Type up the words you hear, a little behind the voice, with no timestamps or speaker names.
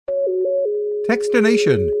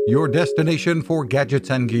Techstination, your destination for gadgets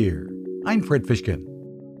and gear. I'm Fred Fishkin.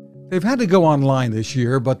 They've had to go online this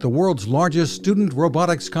year, but the world's largest student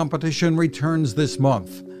robotics competition returns this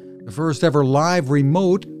month. The first ever live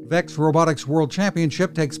remote VEX Robotics World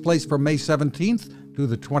Championship takes place from May 17th to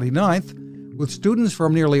the 29th, with students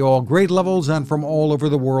from nearly all grade levels and from all over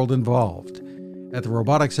the world involved. At the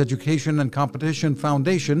Robotics Education and Competition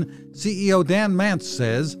Foundation, CEO Dan Mance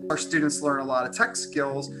says, our students learn a lot of tech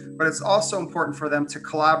skills, but it's also important for them to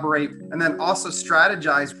collaborate and then also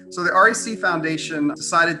strategize. So the REC Foundation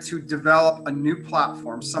decided to develop a new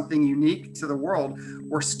platform, something unique to the world,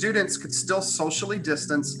 where students could still socially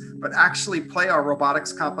distance, but actually play our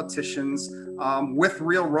robotics competitions with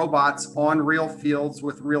real robots on real fields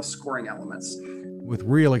with real scoring elements. With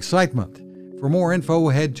real excitement. For more info,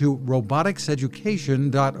 head to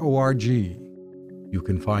roboticseducation.org. You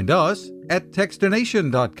can find us at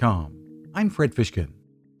Techstination.com. I'm Fred Fishkin.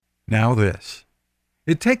 Now this.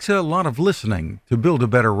 It takes a lot of listening to build a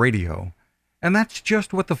better radio, and that's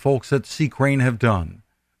just what the folks at C. Crane have done.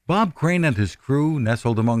 Bob Crane and his crew,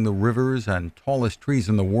 nestled among the rivers and tallest trees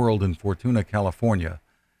in the world in Fortuna, California,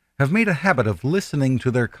 have made a habit of listening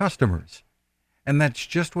to their customers. And that's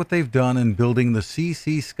just what they've done in building the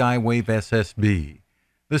CC Skywave SSB,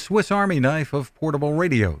 the Swiss Army knife of portable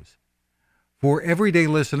radios. For everyday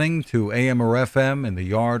listening to AM or FM in the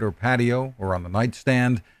yard or patio or on the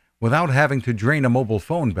nightstand without having to drain a mobile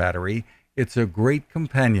phone battery, it's a great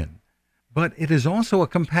companion. But it is also a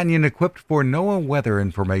companion equipped for NOAA weather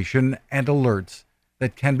information and alerts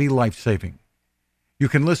that can be life-saving. You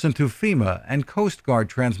can listen to FEMA and Coast Guard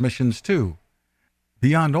transmissions too.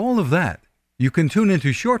 Beyond all of that, you can tune into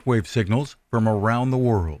shortwave signals from around the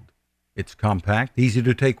world. It's compact, easy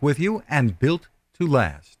to take with you, and built to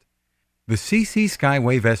last. The CC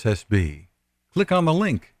Skywave SSB. Click on the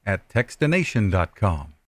link at Techstination.com.